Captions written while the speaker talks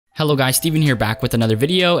Hello guys, Steven here back with another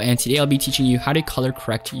video, and today I'll be teaching you how to color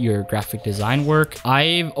correct your graphic design work.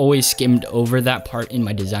 I've always skimmed over that part in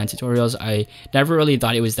my design tutorials. I never really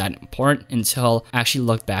thought it was that important until I actually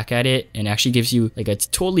looked back at it, and it actually gives you like a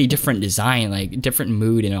totally different design, like different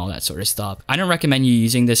mood and all that sort of stuff. I don't recommend you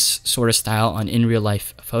using this sort of style on in real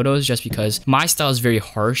life photos just because my style is very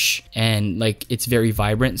harsh and like it's very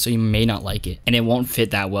vibrant, so you may not like it and it won't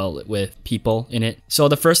fit that well with people in it. So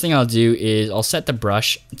the first thing I'll do is I'll set the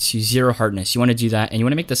brush to 0 hardness. You want to do that, and you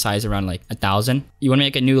want to make the size around like 1000. You want to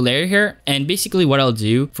make a new layer here, and basically what I'll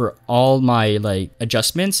do for all my like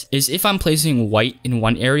adjustments is if I'm placing white in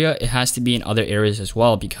one area, it has to be in other areas as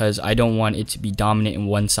well, because I don't want it to be dominant in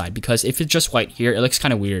one side, because if it's just white here, it looks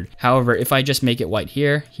kind of weird. However, if I just make it white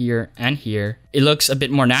here, here, and here, it looks a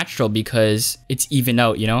bit more natural because it's even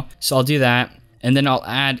out, you know? So I'll do that, and then I'll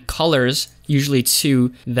add colors, usually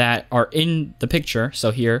 2 that are in the picture.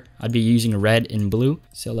 So here I'd be using red and blue,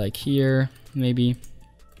 so like here, maybe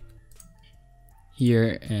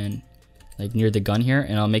here, and like near the gun here,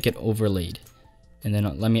 and I'll make it overlaid. And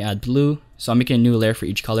then let me add blue, so I'm making a new layer for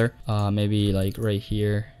each color, maybe like right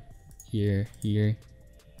here, here, here,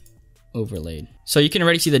 overlaid. So you can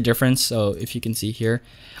already see the difference. So if you can see here,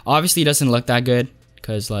 obviously it doesn't look that good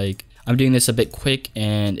because like I'm doing this a bit quick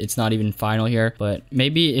and it's not even final here, but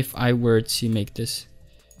maybe if I were to make this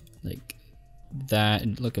like that,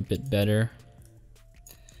 it'd look a bit better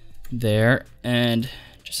there, and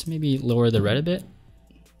just maybe lower the red a bit,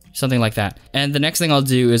 something like that. And the next thing I'll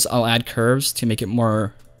do is I'll add curves to make it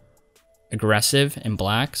more aggressive and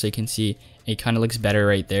black, so you can see it kind of looks better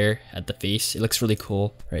right there at the face. It looks really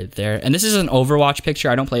cool right there. And this is an Overwatch picture.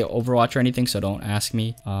 I don't play Overwatch or anything, so don't ask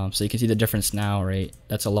me. So you can see the difference now, right?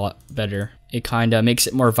 That's a lot better. It kind of makes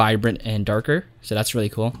it more vibrant and darker, so that's really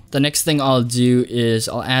cool. The next thing I'll do is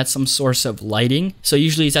I'll add some source of lighting. So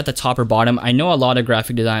usually it's at the top or bottom. I know a lot of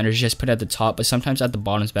graphic designers just put it at the top, but sometimes at the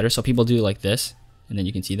bottom is better. So people do like this, and then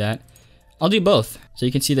you can see that. I'll do both, so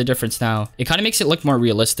you can see the difference now. It kind of makes it look more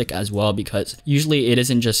realistic as well, because usually it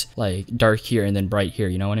isn't just like dark here and then bright here,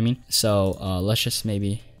 you know what I mean? So let's just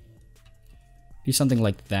maybe do something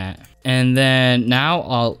like that. And then now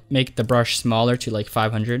I'll make the brush smaller to like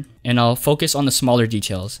 500, and I'll focus on the smaller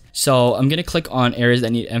details. So I'm gonna click on areas that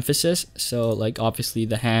need emphasis. So like obviously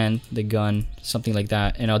the hand, the gun, something like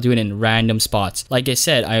that. And I'll do it in random spots. Like I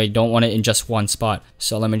said, I don't want it in just one spot.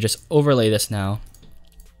 So let me just overlay this now,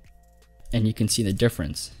 and you can see the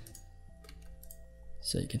difference.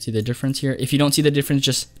 So you can see the difference here. If you don't see the difference,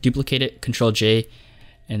 just duplicate it, Control J,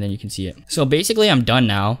 and then you can see it. So basically I'm done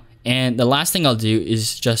now. And the last thing I'll do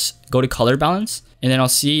is just go to color balance, and then I'll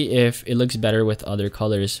see if it looks better with other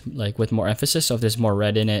colors, like with more emphasis. So if there's more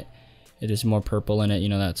red in it, if there's more purple in it, you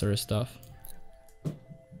know, that sort of stuff.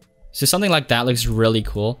 So something like that looks really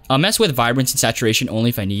cool. I'll mess with vibrance and saturation only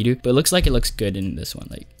if I need to, but it looks like it looks good in this one.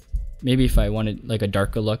 Like maybe if I wanted like a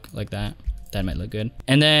darker look like that, that might look good.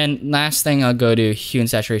 And then last thing, I'll go to hue and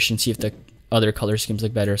saturation, see if the other color schemes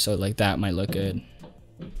look better. So like that might look good.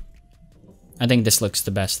 I think this looks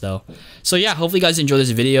the best though. So yeah, hopefully you guys enjoyed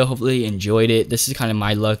this video. Hopefully you enjoyed it. This is kind of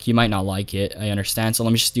my look. You might not like it, I understand. So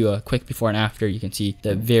let me just do a quick before and after. You can see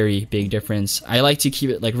the very big difference. I like to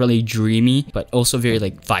keep it like really dreamy, but also very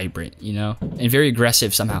like vibrant, you know, and very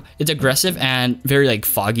aggressive somehow. It's aggressive and very like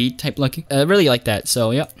foggy type looking. I really like that.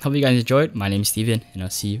 So yeah, hope you guys enjoyed. My name is Steven, and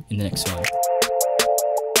I'll see you in the next one.